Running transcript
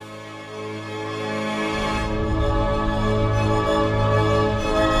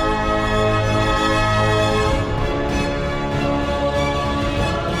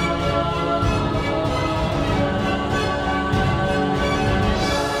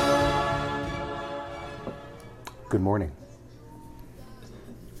Good morning.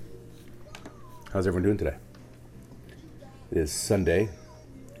 How's everyone doing today? It is Sunday,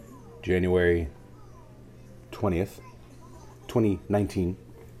 January 20th, 2019.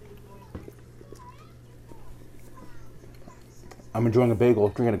 I'm enjoying a bagel,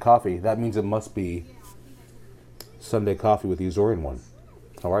 drinking a coffee. That means it must be Sunday coffee with the TAz1.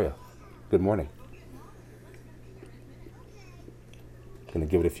 How are you? Good morning. Gonna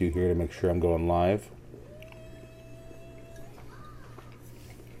give it a few here to make sure I'm going live.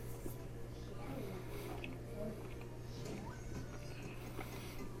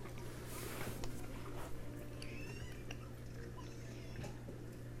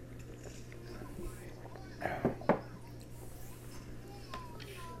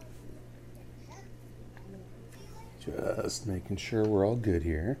 Just making sure we're all good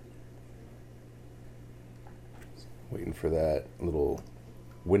here. Waiting for that little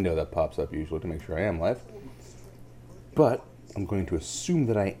window that pops up usually to make sure I am live. But I'm going to assume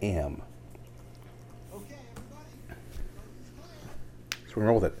that I am. So we're going to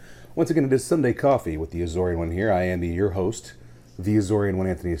roll with it. Once again, it is Sunday Coffee with the TAz1 here. I am your host, the TAz1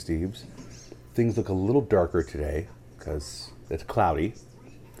 Anthony Steves. Things look a little darker today because it's cloudy.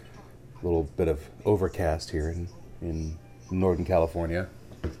 A little bit of overcast here in Northern California.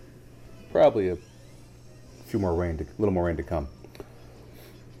 Probably a little more rain to come.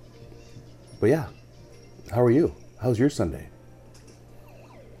 But yeah, how are you? How's your Sunday?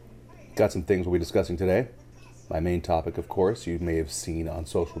 Got some things we'll be discussing today. My main topic, of course, you may have seen on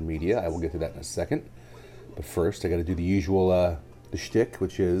social media. I will get to that in a second. But first, I got to do the usual the shtick,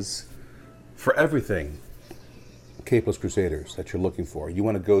 which is for everything Capeless Crusaders that you're looking for. You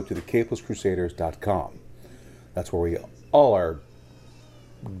want to go to the capelesscrusaders.com. That's where all our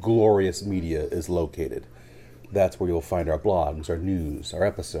glorious media is located. That's where you'll find our blogs, our news, our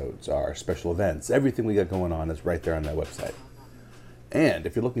episodes, our special events. Everything we got going on is right there on that website. And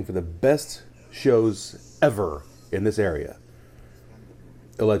if you're looking for the best shows ever in this area,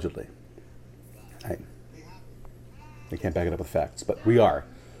 allegedly, I can't back it up with facts, but we are.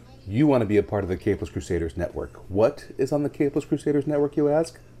 You want to be a part of the Capeless Crusaders Network. What is on the Capeless Crusaders Network, you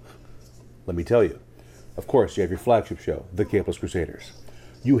ask? Let me tell you. Of course, you have your flagship show, the Capeless Crusaders.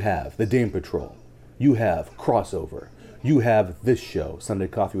 You have the Dame Patrol. You have Crossover. You have this show, Sunday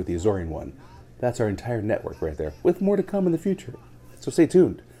Coffee with the TAz1. That's our entire network right there, with more to come in the future. So stay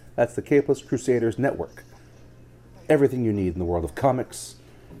tuned. That's the Capeless Crusaders Network. Everything you need in the world of comics,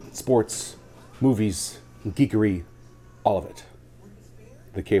 sports, movies, geekery, all of it.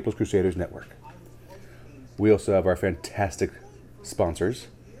 The Capeless Crusaders Network. We also have our fantastic sponsors,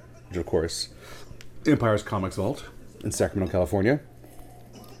 which of course, Empire's Comics Vault in Sacramento, California.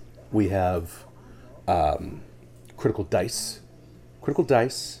 We have Critical Dice,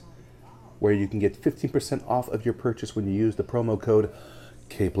 where you can get 15% off of your purchase when you use the promo code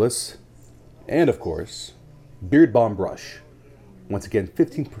Capeless. And of course, Beard Balm Brush. Once again,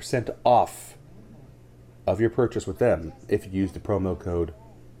 15% off of your purchase with them if you use the promo code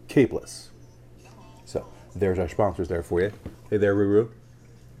Capeless. So, there's our sponsors there for you. Hey there, Ruru.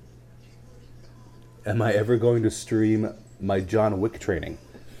 Am I ever going to stream my John Wick training?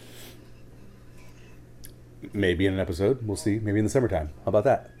 Maybe in an episode. We'll see. Maybe in the summertime. How about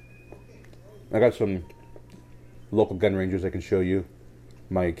that? I got some local gun ranges I can show you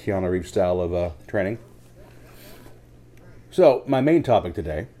my Keanu Reeves style of training. So, my main topic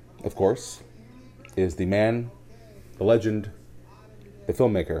today, of course, is the man, the legend, the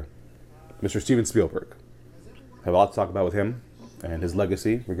filmmaker, Mr. Steven Spielberg. I have a lot to talk about with him and his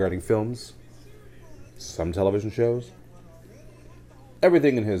legacy regarding films, some television shows,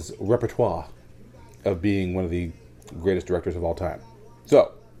 everything in his repertoire of being one of the greatest directors of all time.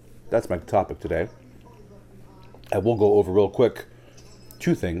 So, that's my topic today. I will go over real quick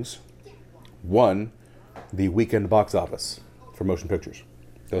two things. One, the weekend box office for motion pictures.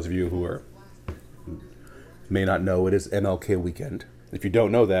 Those of you who may not know, it is MLK weekend. If you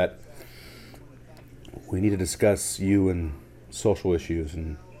don't know that, we need to discuss you and social issues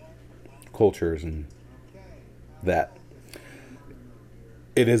and cultures and that.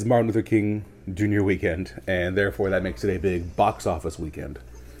 It is Martin Luther King Jr. weekend, and therefore that makes it a big box office weekend.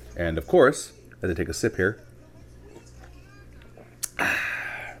 And of course, as I take a sip here,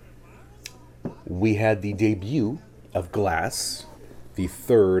 we had the debut of Glass, the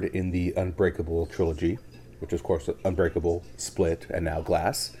third in the Unbreakable trilogy, which is, of course, Unbreakable, Split, and now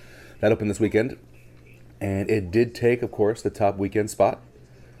Glass. That opened this weekend, and it did take, of course, the top weekend spot.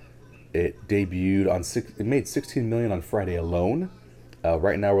 It debuted it made $16 million on Friday alone.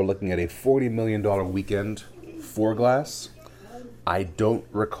 Right now we're looking at a $40 million weekend for Glass. I don't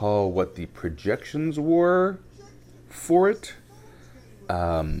recall what the projections were for it.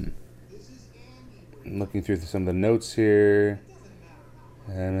 I'm looking through some of the notes here.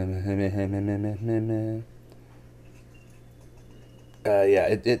 Yeah,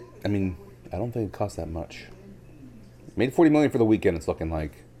 I mean, I don't think it cost that much. Made $40 million for the weekend. It's looking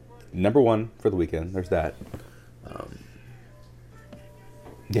like number one for the weekend. There's that.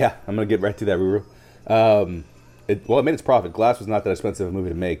 Yeah, I'm gonna get right to that, Ruru. It made its profit. Glass was not that expensive a movie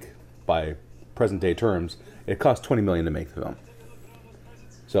to make by present day terms. It cost $20 million to make the film.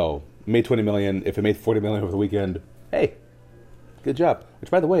 So made $20 million. If it made $40 million over the weekend, hey, good job.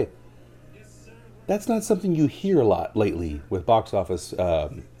 Which, by the way, that's not something you hear a lot lately with box office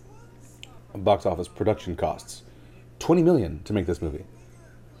production costs. $20 million to make this movie.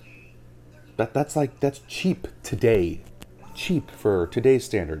 That's cheap today. Cheap for today's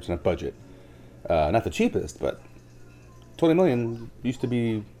standards and budget. Not the cheapest, but $20 million used to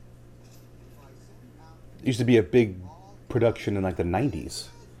be a big production in like the 90s.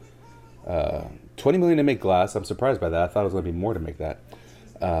 $20 million to make Glass. I'm surprised by that. I thought it was going to be more to make that.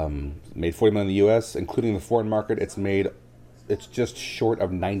 Made $40 million in the U.S., including the foreign market. It's just short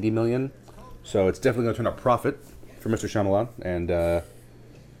of $90 million. So it's definitely going to turn a profit for Mr. Shyamalan. And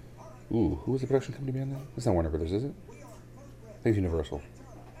who was the production company behind that? It's not Warner Brothers, is it? I think it's Universal.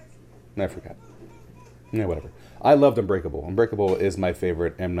 No, I forgot. Yeah, whatever. I loved Unbreakable. Unbreakable is my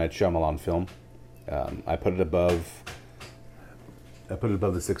favorite M. Night Shyamalan film. I put it above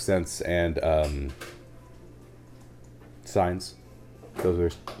The Sixth Sense and Signs.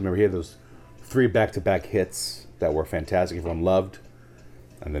 Remember, he had those 3 back-to-back hits that were fantastic. Everyone loved,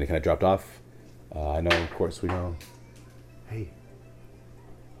 and then he kind of dropped off. I know, of course, we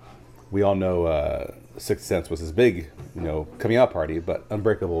all know Sixth Sense was his big, coming out party, but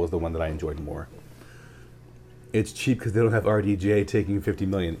Unbreakable was the one that I enjoyed more. It's cheap because they don't have RDJ taking $50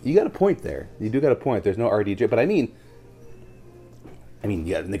 million. You got a point there. You do got a point. There's no RDJ, but I mean,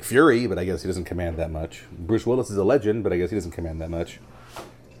 yeah, Nick Fury, but I guess he doesn't command that much. Bruce Willis is a legend, but I guess he doesn't command that much.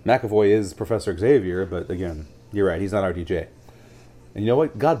 McAvoy is Professor Xavier, but again, you're right. He's not RDJ. And you know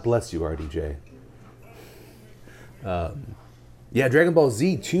what? God bless you, RDJ. Yeah, Dragon Ball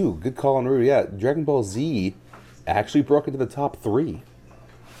Z too. Good call on Rudy. Yeah, Dragon Ball Z actually broke into the top 3.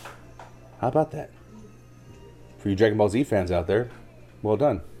 How about that? For you Dragon Ball Z fans out there, well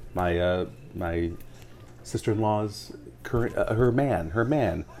done. My sister-in-law's her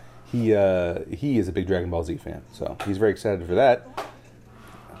man. He is a big Dragon Ball Z fan, so he's very excited for that.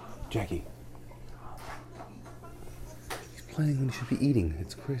 Jackie, he's playing when he should be eating.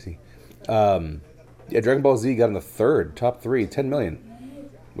 It's crazy. Yeah, Dragon Ball Z got in the top 3, $10 million,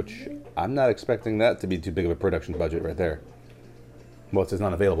 which I'm not expecting that to be too big of a production budget right there. Well, it's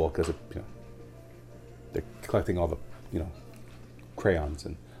not available because they're collecting all the crayons,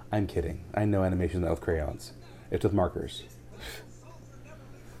 and I'm kidding. I know animation is not with crayons; it's with markers.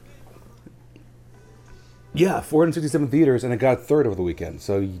 Yeah, 467 theaters, and it got third over the weekend.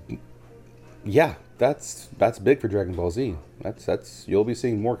 So, yeah, that's big for Dragon Ball Z. That's you'll be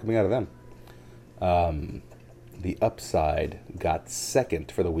seeing more coming out of them. The Upside got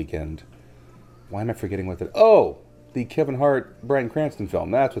second for the weekend. Why am I forgetting what that? Oh, the Kevin Hart, Bryan Cranston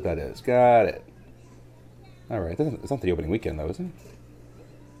film. That's what that is. Got it. All right. It's not the opening weekend, though, is it?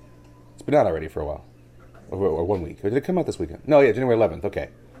 It's been out already for a while. Or 1 week. Or did it come out this weekend? No, yeah, January 11th. Okay.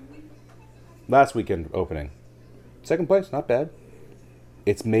 Last weekend opening. Second place, not bad.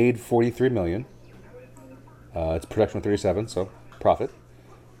 It's made $43 million. It's production of 37, so profit.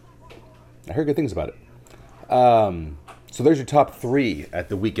 I heard good things about it. So there's your top 3 at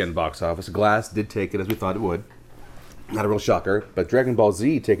the weekend box office. Glass did take it as we thought it would. Not a real shocker, but Dragon Ball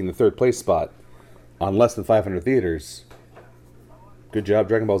Z taking the 3rd place spot on less than 500 theaters. Good job,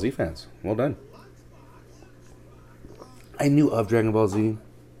 Dragon Ball Z fans. Well done. I knew of Dragon Ball Z.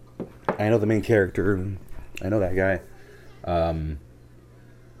 I know the main character. I know that guy.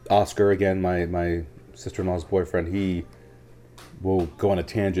 Oscar, again, my sister-in-law's boyfriend, he will go on a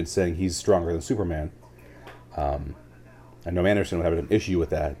tangent saying he's stronger than Superman. I know Anderson would have an issue with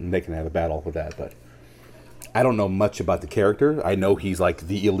that, and they can have a battle with that, but I don't know much about the character. I know he's like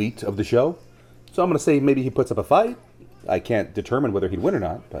the elite of the show, so I'm going to say maybe he puts up a fight. I can't determine whether he'd win or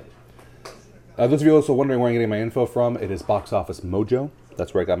not, but those of you also wondering where I'm getting my info from, it is Box Office Mojo.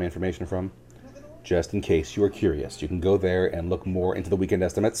 That's where I got my information from. Just in case you are curious, you can go there and look more into the weekend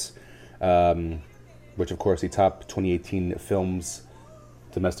estimates, which, of course, the top 2018 films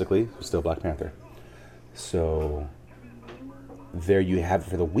domestically was still Black Panther. So there you have it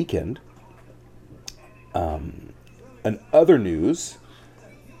for the weekend. In other news,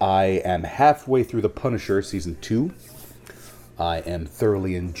 I am halfway through The Punisher Season 2. I am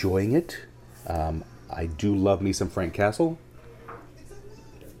thoroughly enjoying it. I do love me some Frank Castle.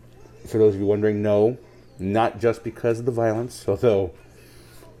 For those of you wondering, no, not just because of the violence, although,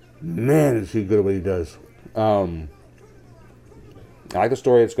 man, is he good at what he does. I like the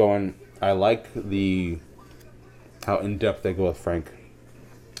story it's going. I like how in-depth they go with Frank.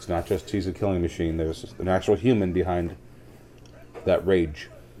 It's not just he's a killing machine. There's an actual human behind that rage.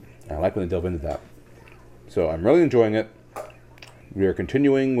 And I like when they delve into that. So I'm really enjoying it. We are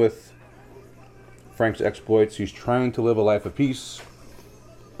continuing with Frank's exploits. He's trying to live a life of peace,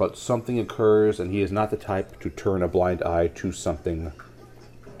 but something occurs, and he is not the type to turn a blind eye to something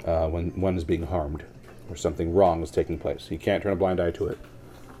when one is being harmed or something wrong is taking place. He can't turn a blind eye to it.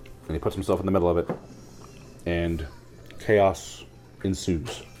 And he puts himself in the middle of it, and chaos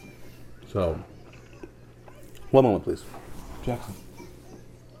ensues. So, one moment, please. Jackson.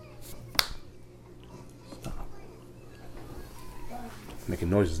 Stop. Making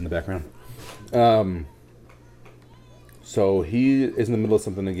noises in the background. So he is in the middle of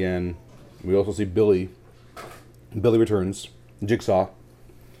something again. We also see Billy. Billy returns. Jigsaw.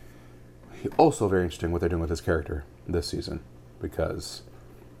 Also very interesting what they're doing with his character this season, because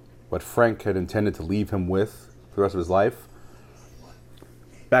what Frank had intended to leave him with for the rest of his life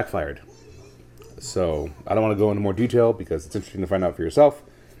backfired. So I don't want to go into more detail because it's interesting to find out for yourself.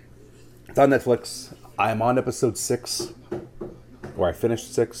 It's on Netflix. I'm on episode 6, or I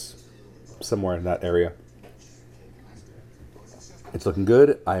finished 6, somewhere in that area. It's looking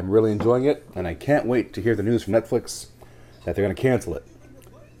good. I'm really enjoying it, and I can't wait to hear the news from Netflix that they're going to cancel it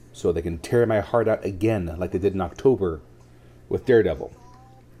so they can tear my heart out again like they did in October with Daredevil.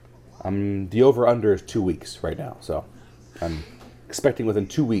 The over-under is 2 weeks right now, so I'm expecting within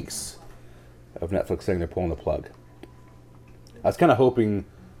 2 weeks of Netflix saying they're pulling the plug. I was kind of hoping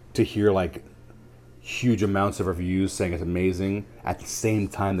to hear like huge amounts of reviews saying it's amazing at the same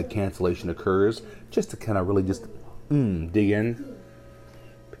time the cancellation occurs, just to kind of really just dig in.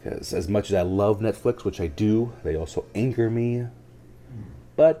 Because as much as I love Netflix, which I do, they also anger me.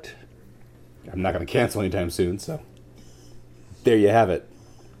 But I'm not going to cancel anytime soon, so there you have it.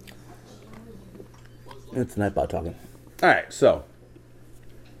 It's Nightbot talking. Alright, so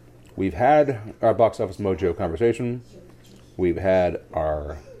we've had our box office mojo conversation. We've had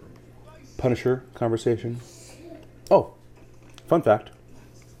our Punisher conversation. Oh, fun fact.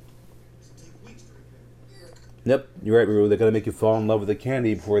 Yep, you're right, Ruru. They gotta make you fall in love with the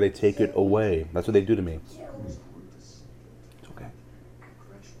candy before they take it away. That's what they do to me. It's okay.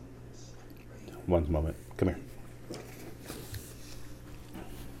 One moment. Come here.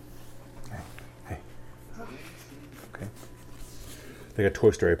 Hey. Okay. They got Toy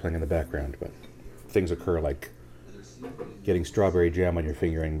Story playing in the background, but things occur like getting strawberry jam on your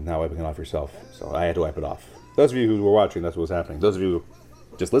finger and not wiping it off yourself. So I had to wipe it off. Those of you who were watching, that's what was happening. Those of you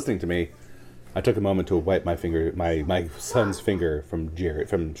just listening to me, I took a moment to wipe my finger, my son's finger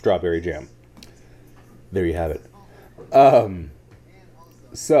from strawberry jam. There you have it.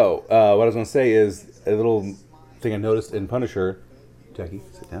 So what I was going to say is a little thing I noticed in Punisher. Jackie,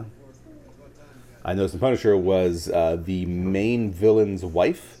 sit down. I noticed in Punisher was the main villain's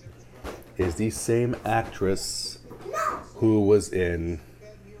wife is the same actress who was in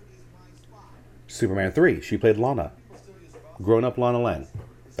Superman 3. She played Lana. Grown-up Lana Lang.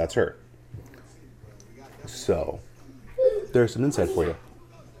 That's her. So, there's some insight for you.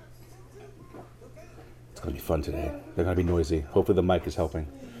 It's going to be fun today. They're going to be noisy. Hopefully the mic is helping.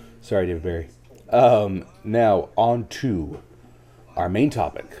 Sorry, David Barry. Now, on to our main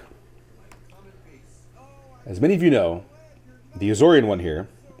topic. As many of you know, the Azorian one here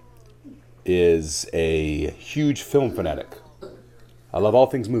is a huge film fanatic. I love all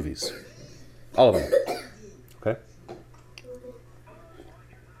things movies. All of them. Okay?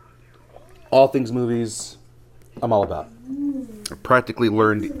 All things movies, I'm all about. I practically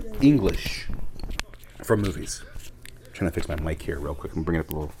learned English from movies. I'm trying to fix my mic here real quick and bring it up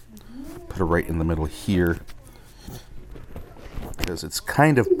a little. Put it right in the middle here. Because it's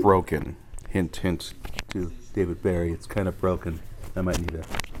kind of broken. Hint, hint to David Barry. It's kind of broken. I might need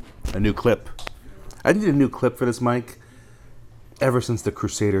a new clip. I need a new clip for this mic ever since the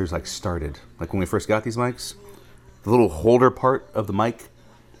Crusaders started. Like when we first got these mics, the little holder part of the mic,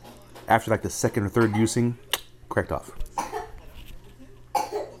 after the second or third using, cracked off.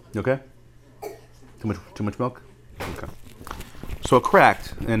 You okay? Too much milk? Okay. So it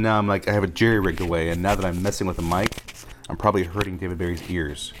cracked, and now I'm I have it jerry-rigged away, and now that I'm messing with the mic, I'm probably hurting David Barry's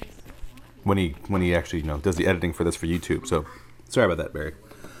ears when he actually does the editing for this for YouTube. So sorry about that, Barry.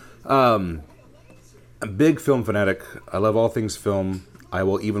 I'm a big film fanatic. I love all things film. I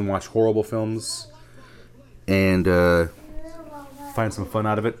will even watch horrible films and find some fun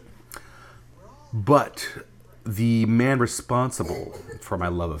out of it. But the man responsible for my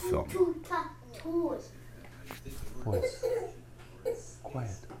love of film. Boys,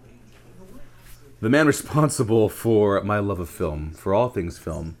 quiet. The man responsible for my love of film, for all things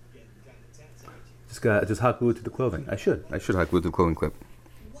film, just hot glued to the clothing. I should hot glue to the clothing clip.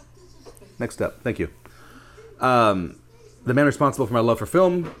 Next step. Thank you. The man responsible for my love for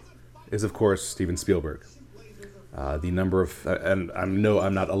film is, of course, Steven Spielberg. The number of, and I know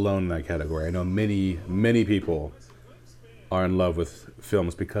I'm not alone in that category. I know many, many people are in love with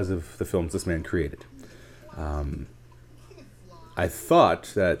films because of the films this man created. I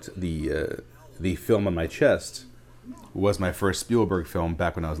thought that the film on my chest was my first Spielberg film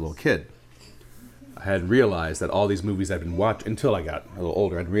back when I was a little kid. I hadn't realized that all these movies I'd been watching, until I got a little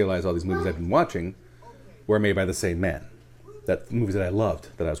older, I'd realized all these movies I'd been watching were made by the same man. That movies that I loved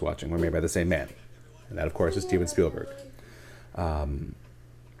that I was watching were made by the same man. And that, of course, is Steven Spielberg.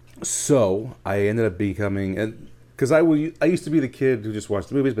 So I ended up becoming, because I used to be the kid who just watched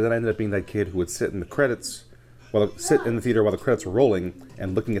the movies, but then I ended up being that kid who would sit in the credits, sit in the theater while the credits were rolling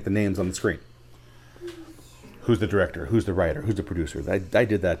and looking at the names on the screen. Who's the director? Who's the writer? Who's the producer? I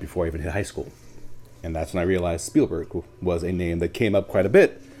did that before I even hit high school. And that's when I realized Spielberg was a name that came up quite a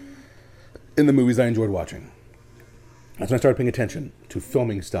bit in the movies I enjoyed watching. That's when I started paying attention to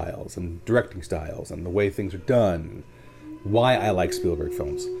filming styles and directing styles and the way things are done, why I like Spielberg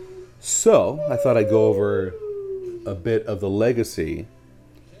films. So I thought I'd go over a bit of the legacy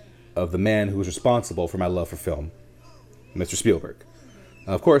of the man who was responsible for my love for film, Mr. Spielberg.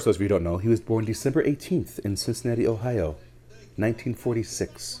 Of course, those of you who don't know, he was born December 18th in Cincinnati, Ohio,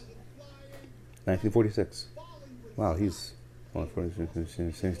 1946. 1946. Wow, he's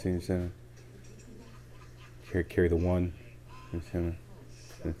 16, carry the one.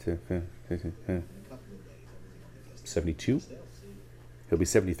 72. He'll be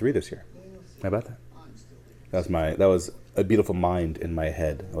 73 this year. How about that? That was a beautiful mind in my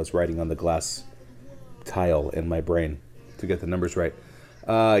head. I was writing on the glass tile in my brain to get the numbers right.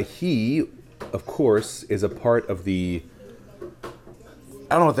 He, of course, is a part of the, I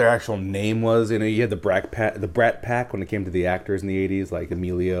don't know what their actual name was. You know, you had the Brat Pack when it came to the actors in the 80s, like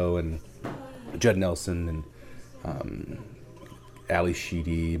Emilio and Judd Nelson and Ali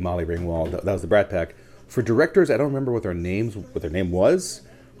Sheedy, Molly Ringwald. That was the Brat Pack. For directors, I don't remember what their name was,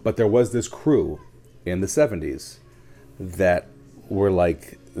 but there was this crew in the 70s that were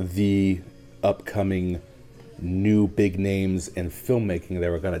like the upcoming new big names in filmmaking that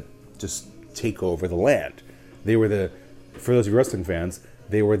were going to just take over the land. They were for those of you wrestling fans,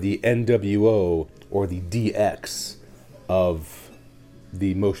 they were the NWO or the DX of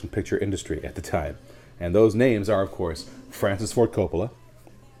the motion picture industry at the time. And those names are, of course, Francis Ford Coppola,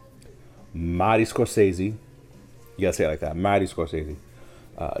 Marty Scorsese, you gotta say it like that, Marty Scorsese,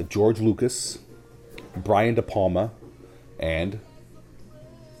 George Lucas, Brian De Palma, and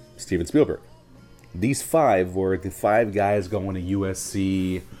Steven Spielberg. These five were the five guys going to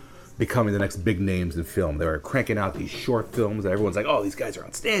USC, becoming the next big names in film. They were cranking out these short films that everyone's like, oh, these guys are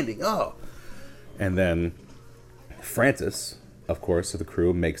outstanding, oh. And then Francis, of course, of the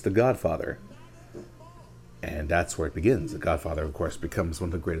crew, makes The Godfather. And that's where it begins. The Godfather, of course, becomes one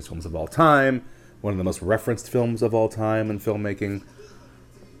of the greatest films of all time, one of the most referenced films of all time in filmmaking.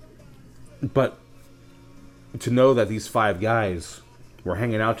 But to know that these five guys were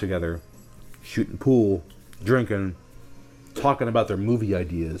hanging out together, shooting pool, drinking, talking about their movie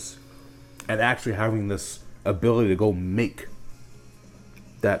ideas, and actually having this ability to go make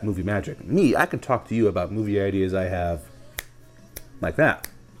that movie magic. Me, I can talk to you about movie ideas I have like that.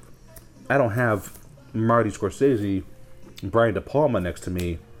 I don't have Marty Scorsese and Brian De Palma next to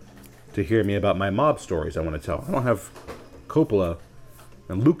me to hear me about my mob stories I want to tell. I don't have Coppola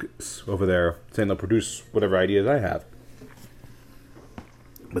and Lucas over there saying they'll produce whatever ideas I have.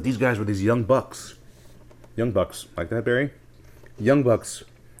 But these guys were these young bucks, like that, Barry? Young bucks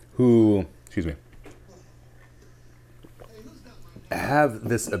who, have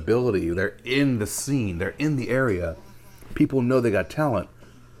this ability. They're in the scene. They're in the area. People know they got talent.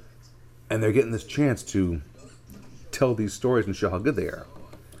 And they're getting this chance to tell these stories and show how good they are.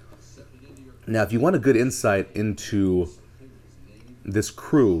 Now, if you want a good insight into this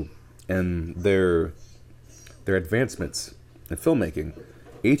crew and their advancements in filmmaking,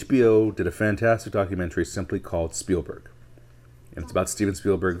 HBO did a fantastic documentary simply called Spielberg. And it's about Steven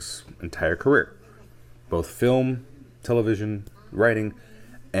Spielberg's entire career. Both film, television, writing,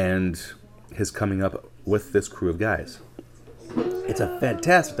 and his coming up with this crew of guys. It's a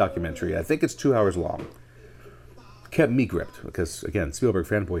fantastic documentary. I think it's 2 hours long. Kept me gripped because, again, Spielberg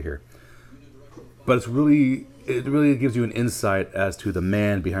fanboy here. But it's it really gives you an insight as to the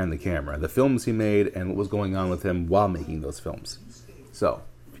man behind the camera, the films he made, and what was going on with him while making those films. So,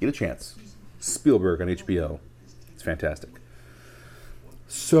 if you get a chance, Spielberg on HBO. It's fantastic.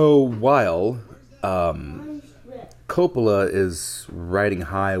 So, while Coppola is riding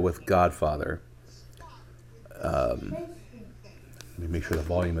high with Godfather, let me make sure the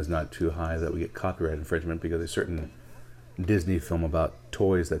volume is not too high that we get copyright infringement, because a certain Disney film about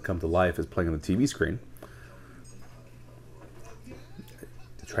toys that come to life is playing on the TV screen.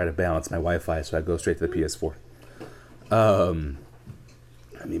 To try to balance my Wi-Fi so I go straight to the PS4.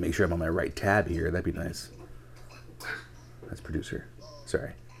 Let me make sure I'm on my right tab here. That'd be nice. That's producer.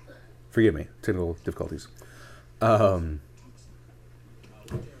 Sorry. Forgive me. Technical difficulties.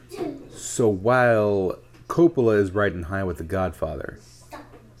 So while Coppola is riding high with The Godfather,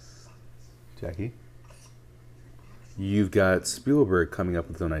 Jackie, you've got Spielberg coming up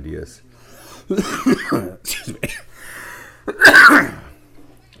with his own ideas. Excuse me.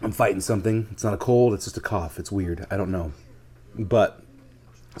 I'm fighting something. It's not a cold, it's just a cough. It's weird. I don't know. But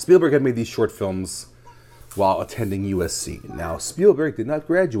Spielberg had made these short films while attending USC. Now, Spielberg did not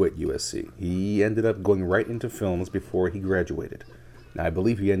graduate USC. He ended up going right into films before he graduated. Now, I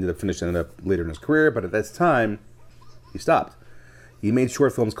believe he ended up finishing it up later in his career, but at this time, he stopped. He made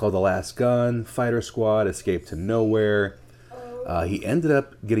short films called The Last Gun, Fighter Squad, Escape to Nowhere. He ended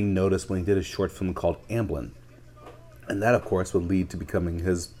up getting noticed when he did a short film called Amblin. And that, of course, would lead to become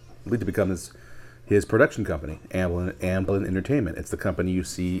his production company, Amblin Entertainment. It's the company you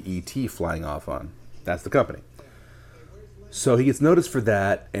see E.T. flying off on. That's the company. So he gets noticed for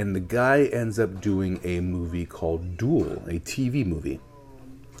that, and the guy ends up doing a movie called Duel, a TV movie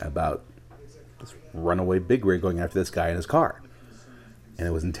about this runaway bigwig going after this guy in his car. And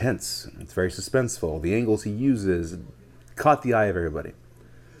it was intense. It's very suspenseful. The angles he uses caught the eye of everybody.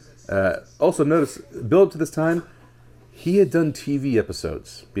 Also notice, build up to this time, he had done TV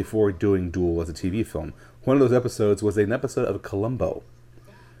episodes before doing Duel as a TV film. One of those episodes was an episode of Columbo,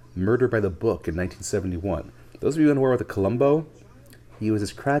 Murder by the Book in 1971. Those of you who know with a Columbo, he was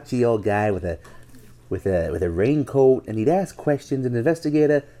this crotchety old guy with a raincoat, and he'd ask questions. An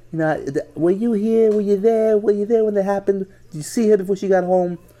investigator, were you here? Were you there? Were you there when that happened? Did you see her before she got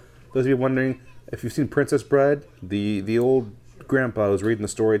home? Those of you wondering, if you've seen Princess Bride, the old grandpa was reading the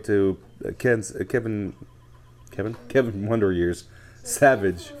story to Kevin Wonder Years,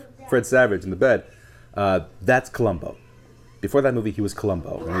 Fred Savage in the bed. That's Columbo. Before that movie, he was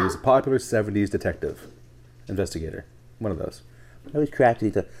Columbo, and he was a popular 70s detective, investigator, one of those. I was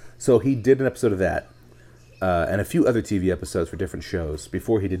crafty. So he did an episode of that, and a few other TV episodes for different shows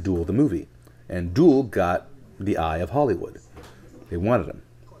before he did Duel the movie. And Duel got the eye of Hollywood. They wanted him.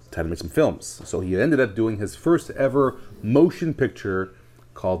 Time to make some films. So he ended up doing his first ever motion picture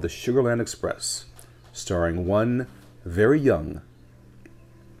called The Sugarland Express, starring one very young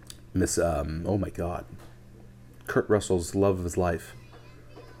Miss, oh my God, Kurt Russell's love of his life.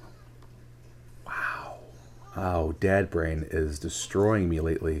 Wow, dad brain is destroying me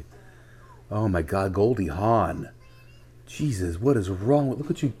lately. Oh my God, Goldie Hawn. Jesus, what is wrong with... Look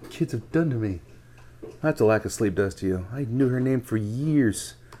what you kids have done to me. That's a lack of sleep does to you. I knew her name for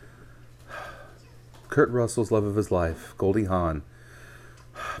years. Kurt Russell's love of his life, Goldie Hawn.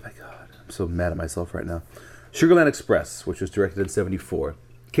 Oh my God, I'm so mad at myself right now. Sugarland Express, which was directed in 1974.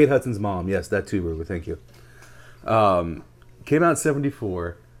 Kate Hudson's mom, yes, that too, Ruber, thank you. Came out in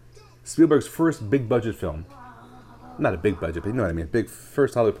 1974. Spielberg's first big budget film. Not a big budget, but you know what I mean. Big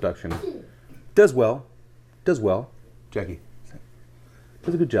first Hollywood production. Does well. Jackie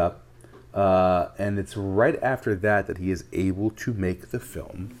does a good job. And it's right after that he is able to make the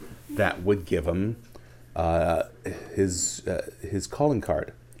film that would give him his calling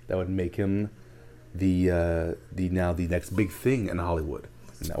card. That would make him the next big thing in Hollywood.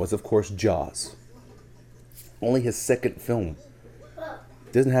 And that was, of course, Jaws. Only his second film.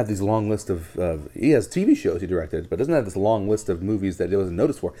 Doesn't have these long list of... he has TV shows he directed, but doesn't have this long list of movies that he wasn't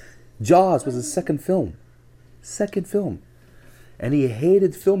noticed for. Jaws was his second film. And he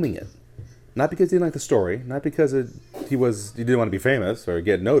hated filming it. Not because he didn't like the story, not because he didn't want to be famous or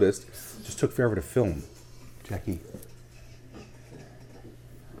get noticed. It just took forever to film. Jackie.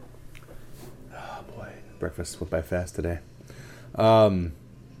 Oh boy, breakfast went by fast today.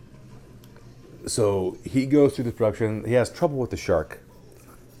 So he goes through the production. He has trouble with the shark.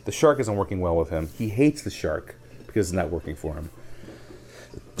 The shark isn't working well with him. He hates the shark because it's not working for him.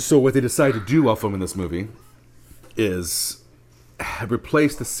 So what they decide to do while filming this movie is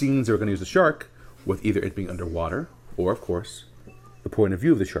replace the scenes that are going to use the shark with either it being underwater or, of course, the point of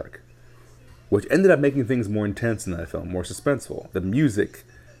view of the shark, which ended up making things more intense in that film, more suspenseful. The music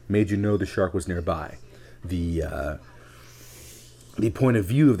made you know the shark was nearby. the point of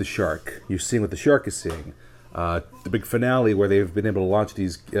view of the shark. You're seeing what the shark is seeing. The big finale where they've been able to launch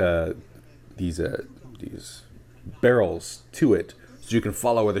these barrels to it so you can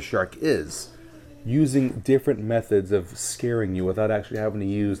follow where the shark is, using different methods of scaring you without actually having to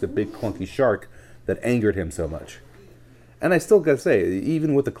use the big clunky shark that angered him so much. And I still gotta say,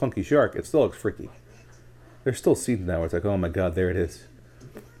 even with the clunky shark, it still looks freaky. There's still scenes now where it's like, oh my god, there it is.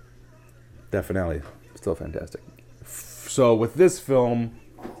 That finale, still fantastic. So with this film,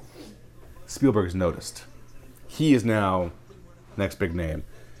 Spielberg's noticed. He is now next big name.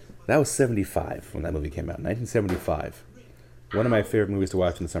 That was 75 when that movie came out, 1975. One of my favorite movies to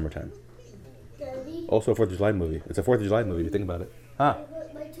watch in the summertime. Also a 4th of July movie. It's a 4th of July movie, if you think about it.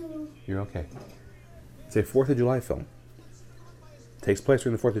 You're okay. It's a 4th of July film. Takes place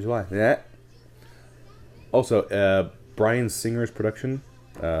during the 4th of July. Yeah. Also, Bryan Singer's production,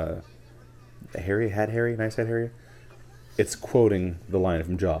 Harry, Nice Hat Harry, it's quoting the line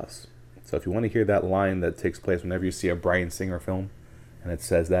from Jaws. So if you want to hear that line that takes place whenever you see a Bryan Singer film, and it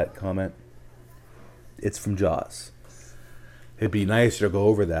says that comment, it's from Jaws. It'd be nicer to go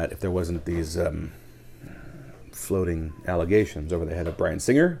over that if there wasn't these floating allegations over the head of Bryan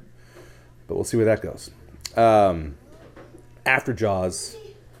Singer, but we'll see where that goes. After Jaws,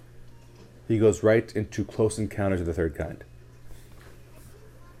 he goes right into Close Encounters of the Third Kind.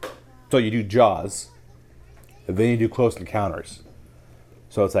 So you do Jaws, and then you do Close Encounters.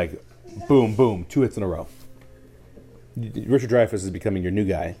 So it's like, boom, boom, 2 hits in a row. Richard Dreyfuss is becoming your new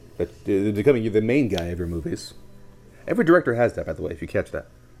guy, becoming the main guy of your movies. Every director has that, by the way, if you catch that.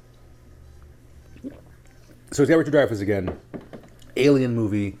 So it's got Richard Dreyfuss again. Alien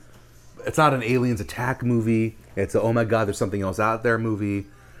movie. It's not an aliens attack movie. It's a, oh my god, there's something else out there movie.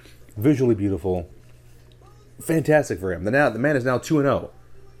 Visually beautiful. Fantastic for him. The man is now 2-0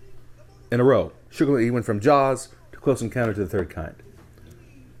 in a row. He went from Jaws to Close Encounter to the Third Kind.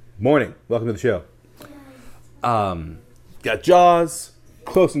 Morning. Welcome to the show. Got Jaws,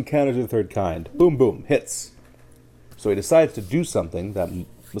 Close Encounters of the Third Kind. Boom, boom. Hits. So he decides to do something that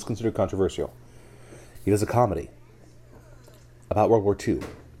was considered controversial. He does a comedy about World War II.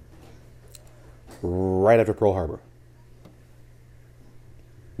 Right after Pearl Harbor.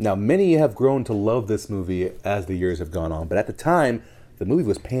 Now, many have grown to love this movie as the years have gone on, but at the time, the movie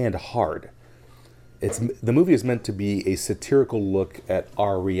was panned hard. The movie is meant to be a satirical look at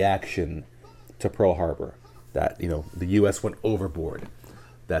our reaction to Pearl Harbor. That, the U.S. went overboard.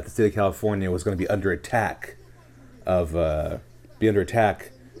 That the state of California was going to be under attack by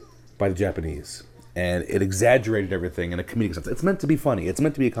the Japanese. And it exaggerated everything in a comedic sense. It's meant to be funny. It's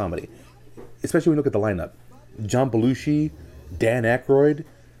meant to be a comedy. Especially when you look at the lineup. John Belushi, Dan Aykroyd.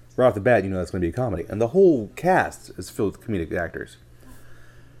 Right off the bat, that's going to be a comedy. And the whole cast is filled with comedic actors.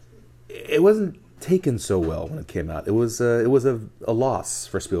 It wasn't taken so well when it came out. It was a loss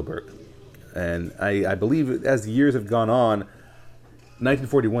for Spielberg. And I believe as the years have gone on,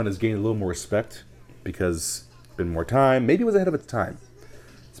 1941 has gained a little more respect because it's been more time. Maybe it was ahead of its time.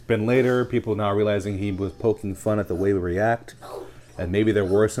 It's been later, people now realizing he was poking fun at the way we react. And maybe there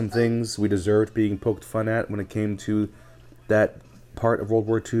were some things we deserved being poked fun at when it came to that part of World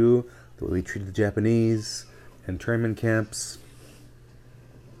War II, the way we treated the Japanese, internment camps.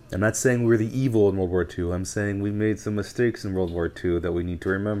 I'm not saying we were the evil in World War II. I'm saying we made some mistakes in World War II that we need to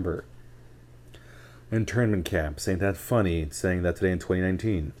remember. Internment camps. Ain't that funny, saying that today in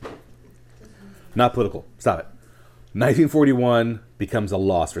 2019. Not political. Stop it. 1941 becomes a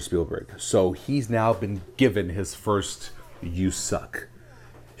loss for Spielberg. So he's now been given his first "You Suck."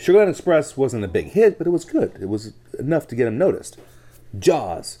 Sugarland Express wasn't a big hit, but it was good. It was enough to get him noticed.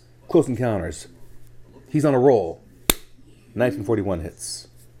 Jaws, Close Encounters. He's on a roll. 1941 hits.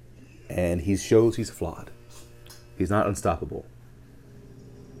 And he shows he's flawed. He's not unstoppable.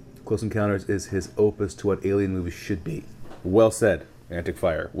 Close Encounters is his opus to what alien movies should be. Well said, Antic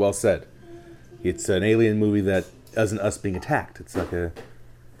Fire. Well said. It's an alien movie that isn't us being attacked. It's like a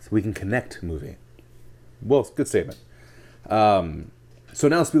we can connect movie. Well, good statement. So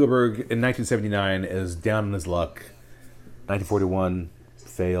now Spielberg in 1979 is down on his luck. 1941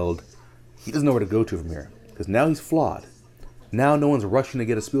 failed. He doesn't know where to go to from here because now he's flawed. Now no one's rushing to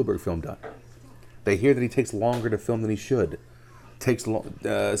get a Spielberg film done. They hear that he takes longer to film than he should. Spends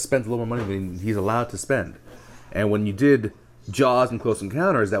a little more money than he's allowed to spend. And when you did Jaws and Close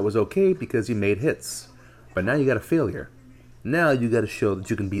Encounters, that was okay because you made hits. But now you got a failure. Now you got to show that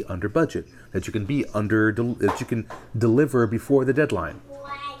you can be under budget, that you can that you can deliver before the deadline.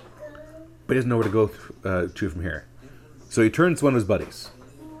 But he doesn't know where to go to from here. So he turns to one of his buddies,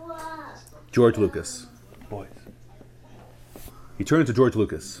 George Lucas. Boys. He turns to George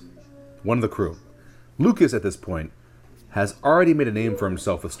Lucas, one of the crew. Lucas, at this point, has already made a name for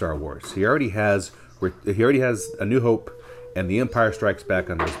himself with Star Wars. He already has A New Hope and The Empire Strikes Back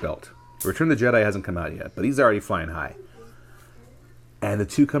under his belt. Return of the Jedi hasn't come out yet, but he's already flying high. And the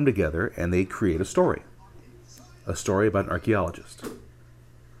two come together and they create a story. A story about an archaeologist.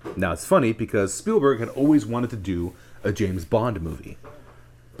 Now, it's funny because Spielberg had always wanted to do a James Bond movie,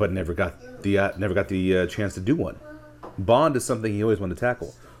 but never got the chance to do one. Bond is something he always wanted to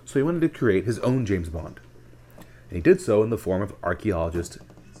tackle, so he wanted to create his own James Bond. And he did so in the form of archaeologist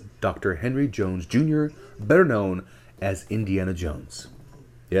Dr. Henry Jones Jr., better known as Indiana Jones.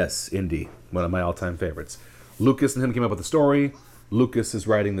 Yes, Indy, one of my all-time favorites. Lucas and him came up with the story. Lucas is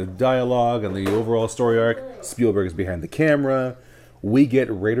writing the dialogue and the overall story arc. Spielberg is behind the camera. We get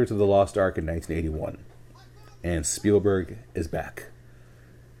Raiders of the Lost Ark in 1981. And Spielberg is back.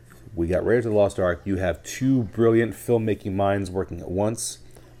 We got Raiders of the Lost Ark. You have two brilliant filmmaking minds working at once.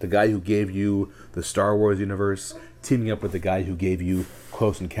 The guy who gave you the Star Wars universe, teaming up with the guy who gave you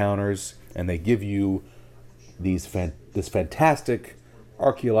Close Encounters. And they give you this fantastic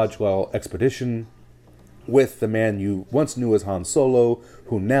archaeological expedition with the man you once knew as Han Solo,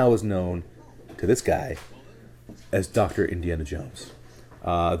 who now is known to this guy as Dr. Indiana Jones.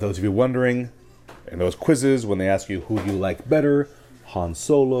 Those of you wondering, in those quizzes, when they ask you who do you like better, Han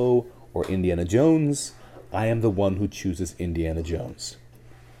Solo or Indiana Jones, I am the one who chooses Indiana Jones.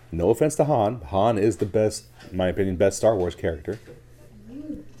 No offense to Han. Han is the best, in my opinion, best Star Wars character.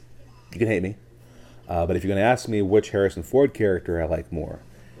 You can hate me. But if you're going to ask me which Harrison Ford character I like more,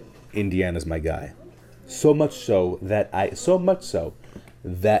 Indiana's my guy. So much so that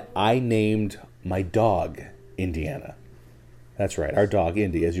I named my dog Indiana. That's right, our dog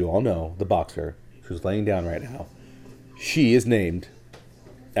Indy, as you all know, the boxer, who's laying down right now. She is named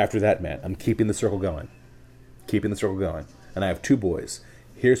after that man. I'm keeping the circle going. And I have two boys.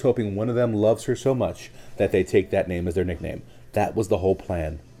 Here's hoping one of them loves her so much that they take that name as their nickname. That was the whole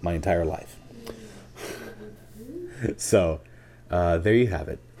plan my entire life. So, there you have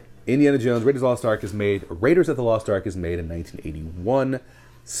it. Indiana Jones, Raiders of the Lost Ark is made in 1981.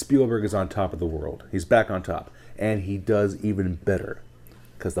 Spielberg is on top of the world. He's back on top. And he does even better.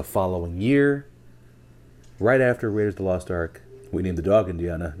 Because the following year, right after Raiders of the Lost Ark, we named the dog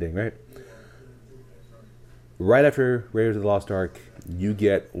Indiana, dang right. Right after Raiders of the Lost Ark, you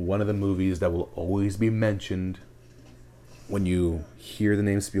get one of the movies that will always be mentioned when you hear the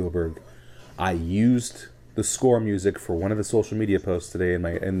name Spielberg. I used the score music for one of the social media posts today in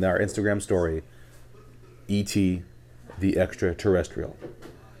our Instagram story, E.T. the Extraterrestrial.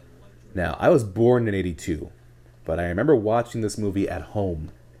 Now, I was born in 82, but I remember watching this movie at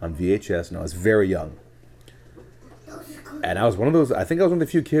home on VHS, and I was very young. And I was one of the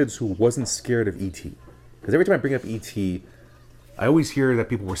few kids who wasn't scared of E.T. Because every time I bring up E.T., I always hear that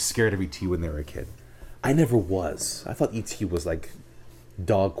people were scared of E.T. when they were a kid. I never was. I thought E.T. was like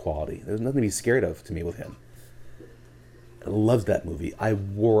dog quality. There's nothing to be scared of to me with him. I loved that movie. I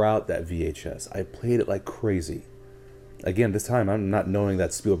wore out that VHS. I played it like crazy. Again, this time I'm not knowing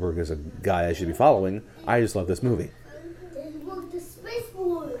that Spielberg is a guy I should be following. I just love this movie.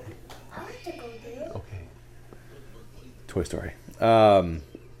 Okay. Toy Story.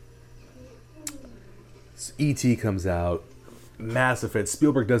 E.T. comes out. Massive hit.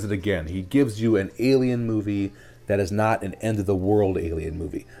 Spielberg does it again. He gives you an alien movie that is not an end-of-the-world alien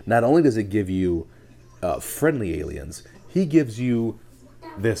movie. Not only does it give you friendly aliens, he gives you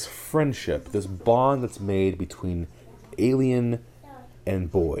this friendship, this bond that's made between alien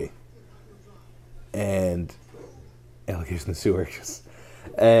and boy. And alligators in the sewer.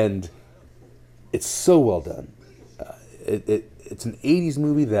 And it's so well done. It's an 80s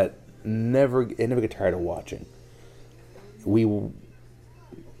movie that I never get tired of watching.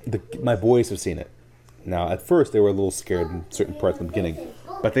 My boys have seen it. Now, at first, they were a little scared in certain parts in the beginning,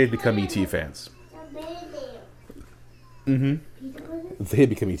 but they've become E.T. fans. They've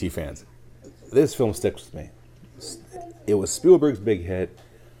become E.T. fans. This film sticks with me. It was Spielberg's big hit,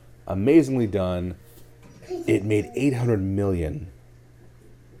 amazingly done. It made $800 million.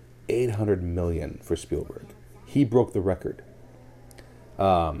 $800 million for Spielberg. He broke the record.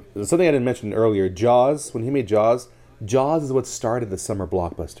 Something I didn't mention earlier, Jaws, when he made Jaws is what started the summer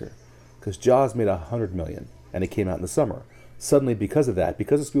blockbuster. Because Jaws made $100 million, and it came out in the summer. Suddenly, because of that,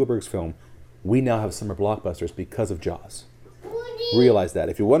 because of Spielberg's film, we now have summer blockbusters because of Jaws. Realize that.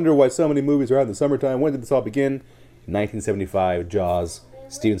 If you wonder why so many movies are out in the summertime, when did this all begin? 1975, Jaws.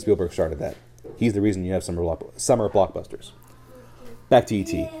 Steven Spielberg started that. He's the reason you have summer blockbusters. Back to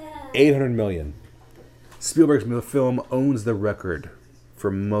E.T. $800 million. Spielberg's film owns the record for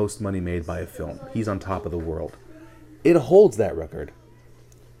most money made by a film. He's on top of the world. It holds that record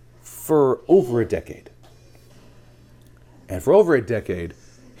for over a decade. And for over a decade,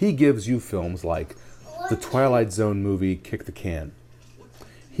 he gives you films like the Twilight Zone movie, Kick the Can.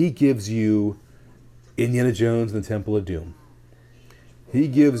 He gives you Indiana Jones and the Temple of Doom. He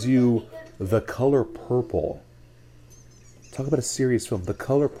gives you The Color Purple. Talk about a serious film. The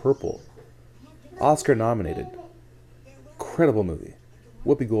Color Purple. Oscar nominated. Incredible movie.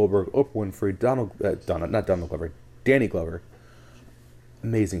 Whoopi Goldberg, Oprah Winfrey, Danny Glover.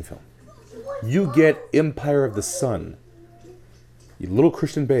 Amazing film. You get Empire of the Sun. Little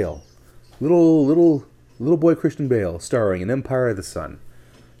Christian Bale. Little boy Christian Bale starring in Empire of the Sun.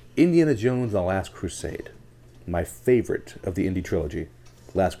 Indiana Jones and the Last Crusade. My favorite of the Indy trilogy.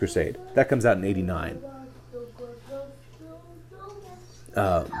 Last Crusade. That comes out in 89.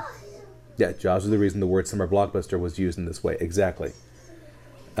 Yeah, Jaws is the reason the word summer blockbuster was used in this way. Exactly.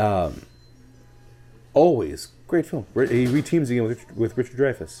 Always. Great film. He reteams again with Richard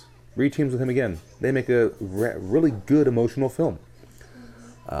Dreyfuss. Reteams with him again. They make a really good emotional film.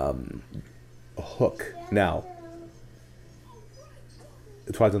 Hook. Now,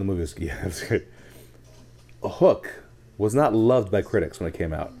 the Twilight Zone movie was, yeah, it was good. Hook was not loved by critics when it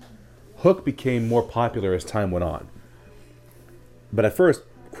came out. Hook became more popular as time went on. But at first,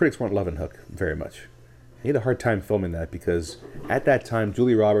 critics weren't loving Hook very much. He had a hard time filming that because at that time,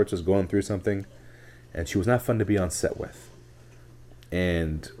 Julia Roberts was going through something and she was not fun to be on set with.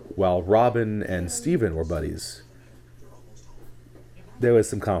 And while Robin and Steven were buddies, there was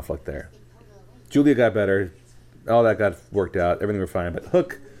some conflict there. Julia got better, all that got worked out, everything was fine, but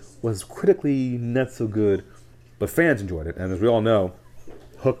Hook was critically not so good, but fans enjoyed it. And as we all know,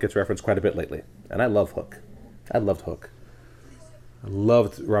 Hook gets referenced quite a bit lately. And I love Hook. I loved Hook. I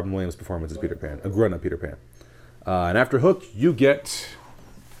loved Robin Williams' performance as Peter Pan, a grown-up Peter Pan. And after Hook, you get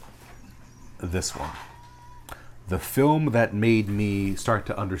this one. The film that made me start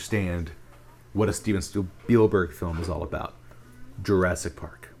to understand what a Steven Spielberg film is all about. Jurassic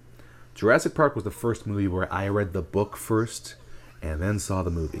Park. Jurassic Park was the first movie where I read the book first and then saw the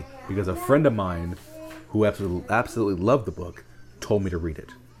movie. Because a friend of mine who absolutely loved the book told me to read it.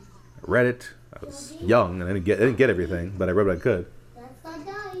 I read it. I was young and I didn't get everything, but I read what I could.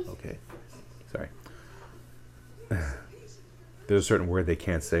 Okay. Sorry. There's a certain word they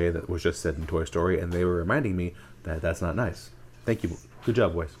can't say that was just said in Toy Story, and they were reminding me that that's not nice. Thank you. Good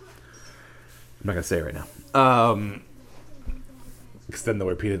job, boys. I'm not going to say it right now. Because then they'll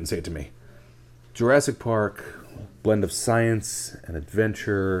repeat it and say it to me. Jurassic Park, blend of science and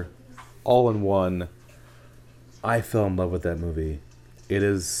adventure, all in one. I fell in love with that movie. It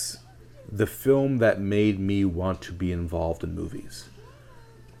is the film that made me want to be involved in movies.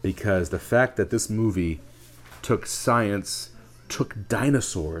 Because the fact that this movie took science, took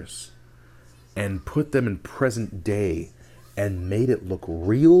dinosaurs, and put them in present day and made it look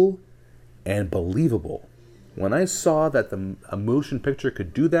real and believable. When I saw that a motion picture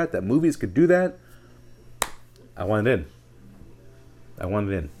could do that, that movies could do that, I wanted in. I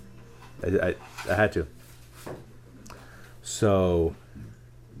wanted in. I had to. So,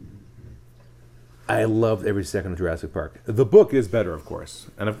 I loved every second of Jurassic Park. The book is better, of course.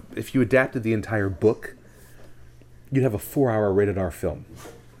 And if you adapted the entire book, you'd have a 4-hour rated R film.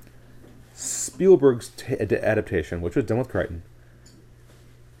 Spielberg's adaptation, which was done with Crichton,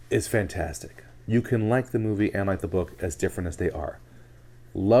 is fantastic. You can like the movie and like the book as different as they are.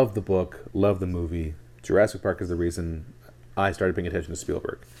 Love the book, love the movie. Jurassic Park is the reason I started paying attention to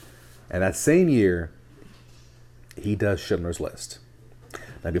Spielberg. And that same year, he does Schindler's List.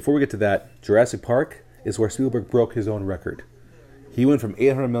 Now, before we get to that, Jurassic Park is where Spielberg broke his own record. He went from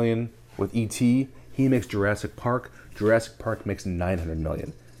 $800 million with E.T., he makes Jurassic Park. Jurassic Park makes $900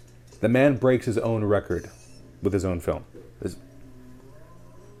 million. The man breaks his own record with his own film.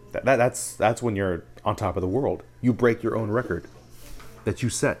 That's when you're on top of the world. You break your own record that you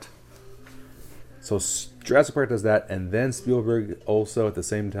set. So Jurassic Park does that, and then Spielberg also at the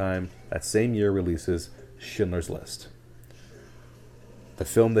same time, that same year, releases Schindler's List. The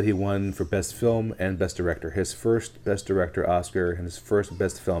film that he won for Best Film and Best Director. His first Best Director Oscar and his first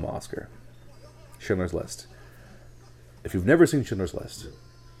Best Film Oscar. Schindler's List. If you've never seen Schindler's List,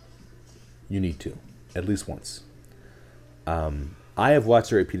 you need to, at least once. I have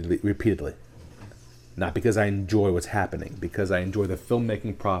watched it repeatedly. Not because I enjoy what's happening, because I enjoy the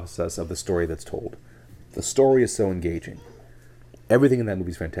filmmaking process of the story that's told. The story is so engaging. Everything in that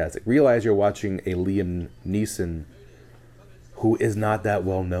movie is fantastic. Realize you're watching a Liam Neeson who is not that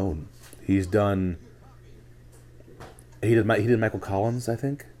well known. He did Michael Collins, I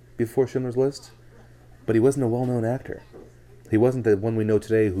think, before Schindler's List, but he wasn't a well-known actor. He wasn't the one we know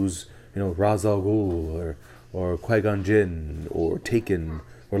today who's, Ra's al Ghul or Qui-Gon Jinn or Taken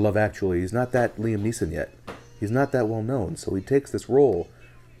or Love Actually. He's not that Liam Neeson yet. He's not that well known. So he takes this role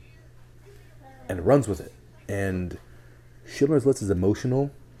and runs with it. And Schindler's List is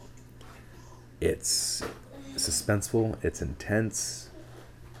emotional. It's suspenseful. It's intense.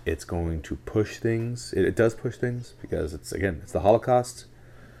 It's going to push things. It does push things because it's the Holocaust.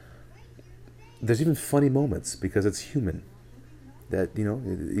 There's even funny moments because it's human. That,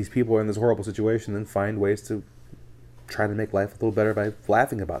 these people are in this horrible situation and find ways to try to make life a little better by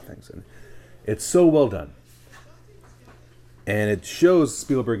laughing about things. And it's so well done. And it shows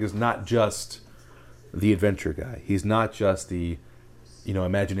Spielberg is not just the adventure guy. He's not just the,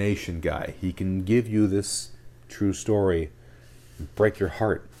 imagination guy. He can give you this true story, break your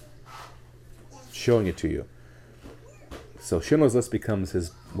heart, showing it to you. So Schindler's List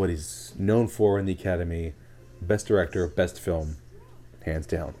becomes what he's known for in the Academy, best director, best film, hands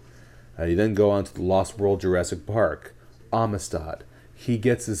down. You then go on to The Lost World, Jurassic Park, Amistad. He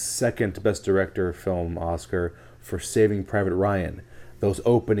gets his second best director film Oscar for Saving Private Ryan. Those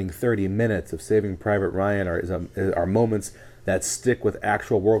opening 30 minutes of Saving Private Ryan are moments that stick with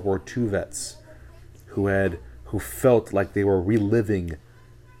actual World War II vets who felt like they were reliving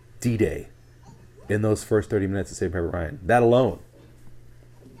D-Day in those first 30 minutes of Saving Private Ryan. That alone.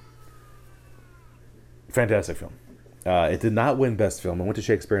 Fantastic film. It did not win Best Film. It went to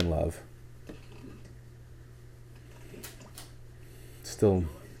Shakespeare in Love.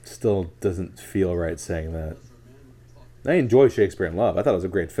 Still doesn't feel right saying that. I enjoy Shakespeare in Love. I thought it was a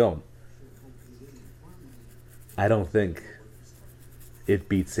great film. I don't think it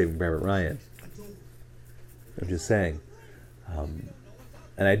beats Saving Private Ryan. I'm just saying. And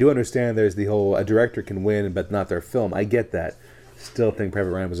I do understand there's the whole, a director can win, but not their film. I get that. Still think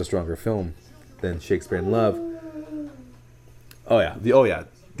Private Ryan was a stronger film than Shakespeare in Love. Oh yeah.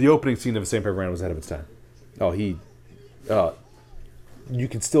 The opening scene of Saving Private Ryan was ahead of its time. You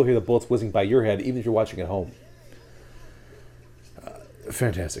can still hear the bullets whizzing by your head, even if you're watching at home.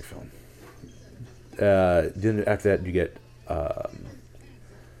 Fantastic film. Then after that, you get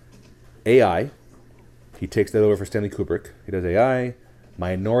AI. He takes that over for Stanley Kubrick. He does AI.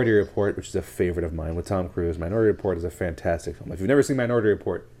 Minority Report, which is a favorite of mine with Tom Cruise. Minority Report is a fantastic film. If you've never seen Minority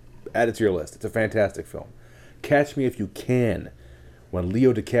Report, add it to your list. It's a fantastic film. Catch Me If You Can, when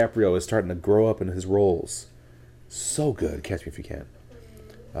Leo DiCaprio is starting to grow up in his roles. So good. Catch Me If You Can.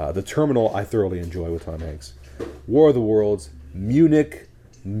 The Terminal, I thoroughly enjoy with Tom Hanks. War of the Worlds. Munich,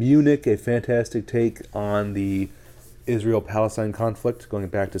 a fantastic take on the Israel-Palestine conflict, going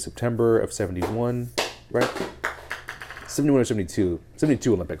back to September of 71, right? 71 or 72.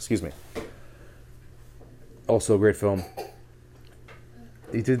 72 Olympics, excuse me. Also a great film.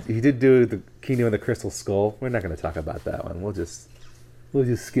 He did do the Kingdom of the Crystal Skull. We're not going to talk about that one. We'll just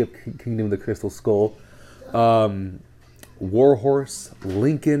skip Kingdom of the Crystal Skull. War Horse,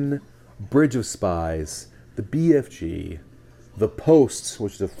 Lincoln, Bridge of Spies, The BFG, The Post,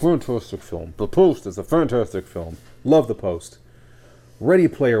 which is a fantastic film. The Post is a fantastic film. Love The Post. Ready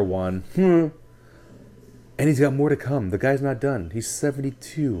Player One. And he's got more to come. The guy's not done. He's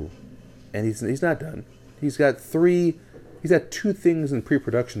 72. And he's not done. He's got two things in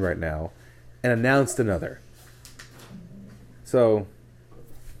pre-production right now and announced another. So,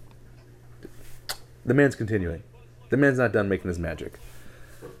 the man's continuing. The man's not done making his magic.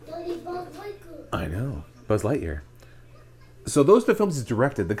 I know. Buzz Lightyear. So those are the films he's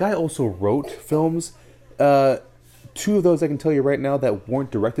directed. The guy also wrote films. Two of those I can tell you right now that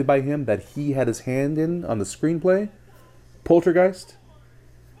weren't directed by him, that he had his hand in on the screenplay. Poltergeist.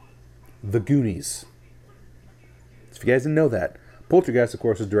 The Goonies. If you guys didn't know that, Poltergeist, of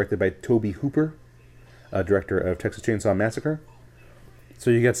course, was directed by Tobe Hooper, director of Texas Chainsaw Massacre.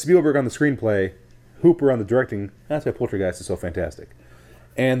 So you got Spielberg on the screenplay, Hooper on the directing. That's why Poltergeist is so fantastic.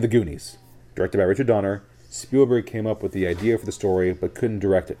 And The Goonies, directed by Richard Donner. Spielberg came up with the idea for the story, but couldn't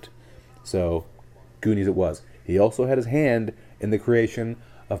direct it. So, Goonies it was. He also had his hand in the creation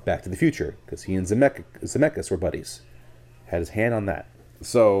of Back to the Future, because he and Zemeckis were buddies. Had his hand on that.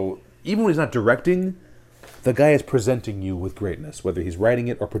 So, even when he's not directing, the guy is presenting you with greatness, whether he's writing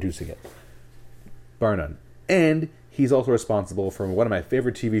it or producing it. Bar none. And he's also responsible for one of my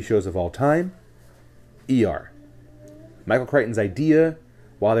favorite TV shows of all time, ER. Michael Crichton's idea,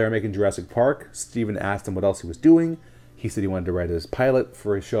 while they were making Jurassic Park, Steven asked him what else he was doing. He said he wanted to write his pilot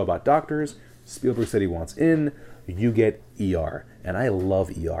for a show about doctors. Spielberg said he wants in. You get ER. And I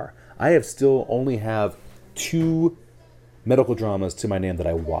love ER. I still only have 2 medical dramas to my name that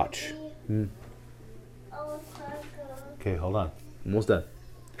I watch. Okay, hold on. Almost done.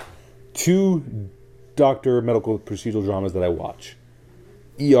 2 doctor medical procedural dramas that I watch.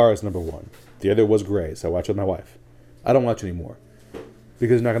 ER is number 1. The other was Grey, so I watch with my wife. I don't watch anymore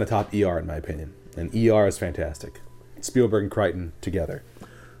because it's not going to top ER in my opinion. And ER is fantastic. Spielberg and Crichton together.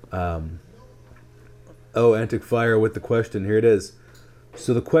 Antic Fire with the question. Here it is.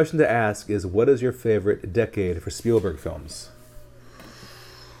 So the question to ask is, what is your favorite decade for Spielberg films?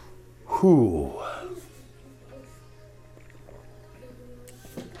 Whew.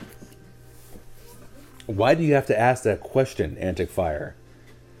 Why do you have to ask that question, Antic Fire?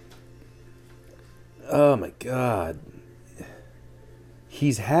 Oh my God.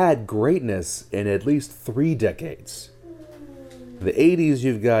 He's had greatness in at least 3 decades. The 80s,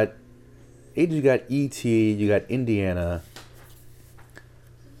 you've got E.T., you got Indiana.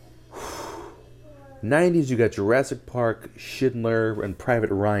 90s, you got Jurassic Park, Schindler, and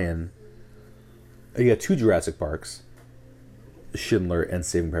Private Ryan. You got 2 Jurassic Parks, Schindler and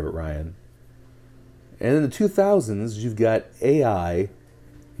Saving Private Ryan. And in the 2000s, you've got AI,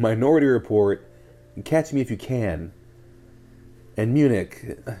 Minority Report, and Catch Me If You Can, and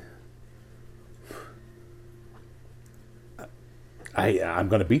Munich. I'm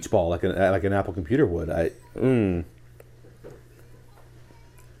gonna beach ball like an Apple computer would. I didn't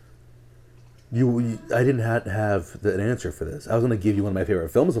have an answer for this. I was gonna give you one of my favorite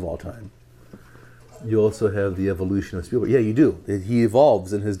films of all time. You also have the evolution of Spielberg. Yeah, you do. He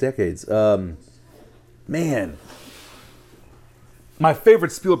evolves in his decades. Man, my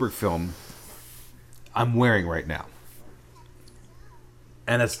favorite Spielberg film I'm wearing right now.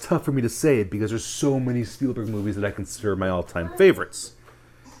 And it's tough for me to say it because there's so many Spielberg movies that I consider my all-time favorites.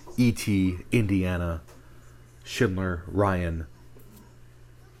 E.T., Indiana, Schindler, Ryan.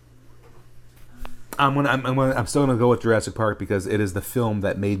 I'm still gonna go with Jurassic Park because it is the film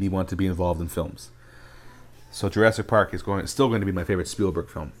that made me want to be involved in films. So Jurassic Park is still going to be my favorite Spielberg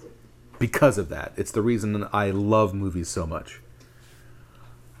film because of that. It's the reason I love movies so much.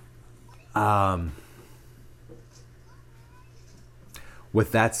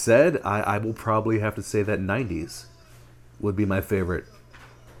 With that said, I will probably have to say that 90s would be my favorite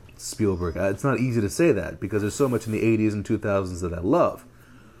Spielberg. It's not easy to say that because there's so much in the 80s and 2000s that I love.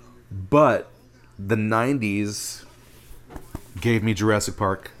 But the 90s gave me Jurassic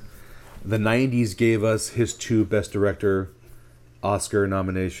Park. The 90s gave us his 2 Best Director Oscar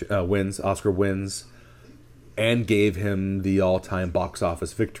wins, and gave him the all-time box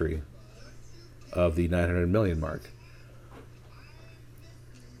office victory of the 900 million mark.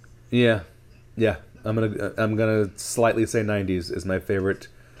 Yeah. I'm gonna slightly say 90s is my favorite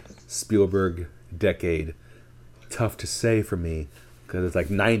Spielberg decade. Tough to say for me because it's like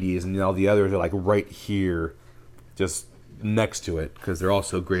 90s and all the others are like right here, just next to it because they're all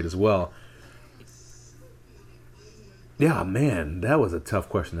so great as well. Yeah, man, that was a tough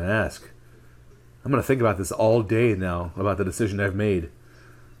question to ask. I'm gonna think about this all day now about the decision I've made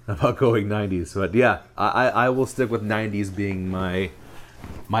about going 90s. But yeah, I will stick with 90s being my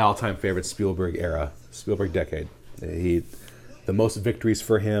all-time favorite Spielberg decade. The most victories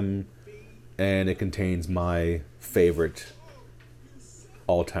for him, and it contains my favorite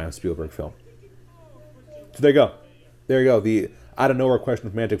all-time Spielberg film. So there you go. The out of nowhere question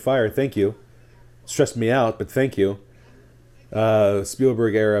with Mantic Fire. Thank you. Stressed me out, but thank you.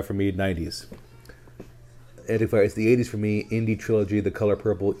 Spielberg era for me, 90s. Mantic Fire, it's the 80s for me. Indie Trilogy, The Color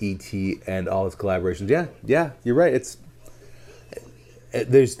Purple, E.T., and all its collaborations. Yeah, you're right.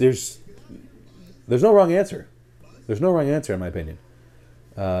 There's no wrong answer. There's no wrong answer in my opinion.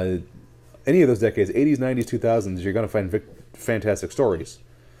 Any of those decades, 80s, 90s, 2000s, you're going to find fantastic stories.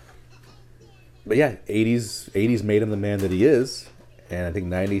 But yeah, 80s made him the man that he is, and I think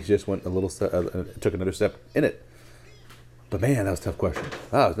 90s just went took another step in it. But man, that was a tough question.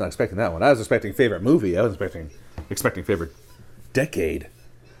 I was not expecting that one. I was expecting favorite movie. I was expecting favorite decade.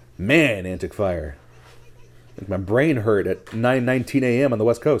 Man, Antic Fire. My brain hurt at 9:19 a.m. on the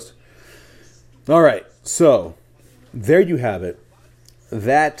West Coast. All right, so there you have it.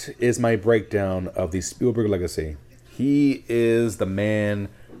 That is my breakdown of the Spielberg legacy. He is the man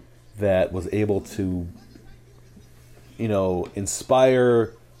that was able to,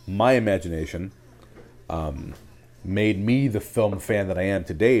 inspire my imagination, made me the film fan that I am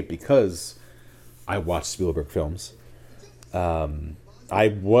today because I watched Spielberg films. I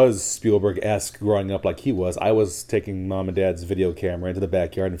was Spielberg-esque growing up like he was. I was taking mom and dad's video camera into the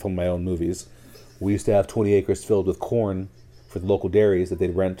backyard and filming my own movies. We used to have 20 acres filled with corn for the local dairies that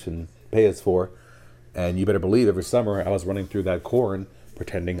they'd rent and pay us for. And you better believe every summer I was running through that corn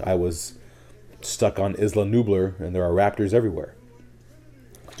pretending I was stuck on Isla Nublar and there are raptors everywhere.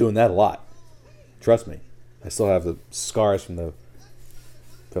 Doing that a lot. Trust me. I still have the scars from the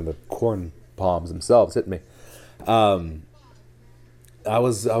corn palms themselves hitting me. I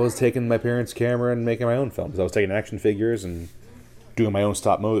was taking my parents' camera and making my own films. I was taking action figures and doing my own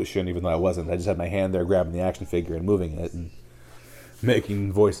stop motion, even though I wasn't. I just had my hand there grabbing the action figure and moving it and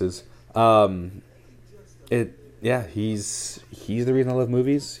making voices. He's the reason I love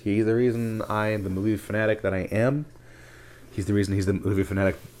movies. He's the reason I am the movie fanatic that I am. He's the reason he's the movie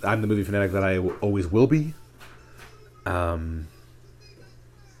fanatic. I'm the movie fanatic that I always will be.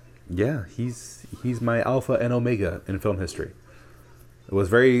 He's my alpha and omega in film history. It was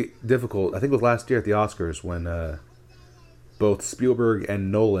very difficult. I think it was last year at the Oscars when both Spielberg and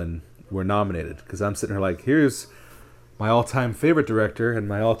Nolan were nominated. Because I'm sitting here like, here's my all-time favorite director and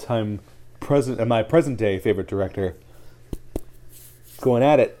my present day favorite director going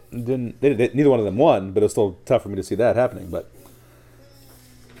at it. Neither one of them won, but it was still tough for me to see that happening. But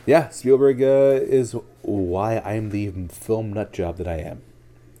yeah, Spielberg is why I'm the film nut job that I am.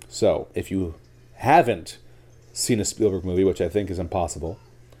 So if you haven't seen a Spielberg movie, which I think is impossible,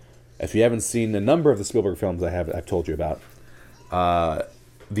 if you haven't seen a number of the Spielberg films I've told you about,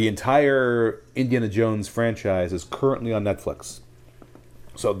 the entire Indiana Jones franchise is currently on Netflix.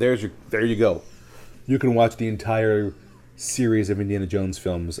 So there you go. You can watch the entire series of Indiana Jones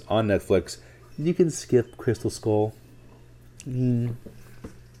films on Netflix. You can skip Crystal Skull. Anti-Fire.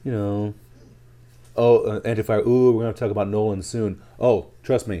 Ooh, we're going to talk about Nolan soon. Oh,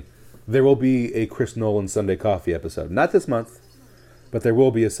 trust me. There will be a Chris Nolan Sunday Coffee episode. Not this month, but there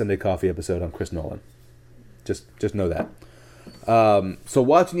will be a Sunday Coffee episode on Chris Nolan. Just know that. So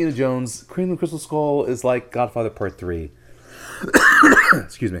watching Indiana Jones, Cream and Crystal Skull is like Godfather Part 3.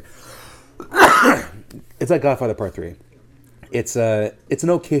 Excuse me. It's like Godfather Part 3. It's an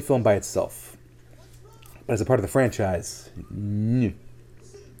okay film by itself. But as a part of the franchise, you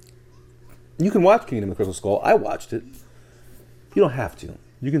can watch Kingdom of the Crystal Skull. I watched it. You don't have to.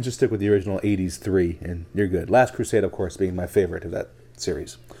 You can just stick with the original 80s 3, and you're good. Last Crusade, of course, being my favorite of that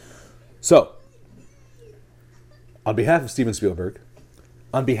series. So, on behalf of Steven Spielberg,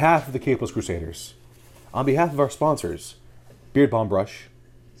 on behalf of the Capeless Crusaders, on behalf of our sponsors, Beard Bomb Brush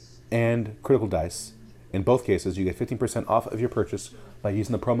and Critical Dice, in both cases, you get 15% off of your purchase by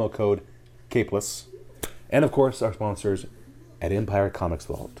using the promo code Capeless. And, of course, our sponsors at Empire's Comics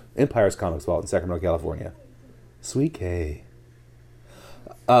Vault in Sacramento, California. Sweet K.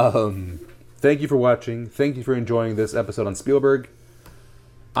 Thank you for watching. Thank you for enjoying this episode on Spielberg.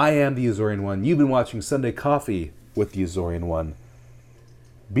 I am the Azorian One. You've been watching Sunday Coffee with the Azorian One.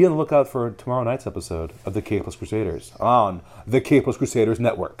 Be on the lookout for tomorrow night's episode of the Capeless Crusaders on the Capeless Crusaders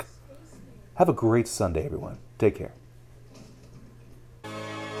Network. Have a great Sunday, everyone. Take care.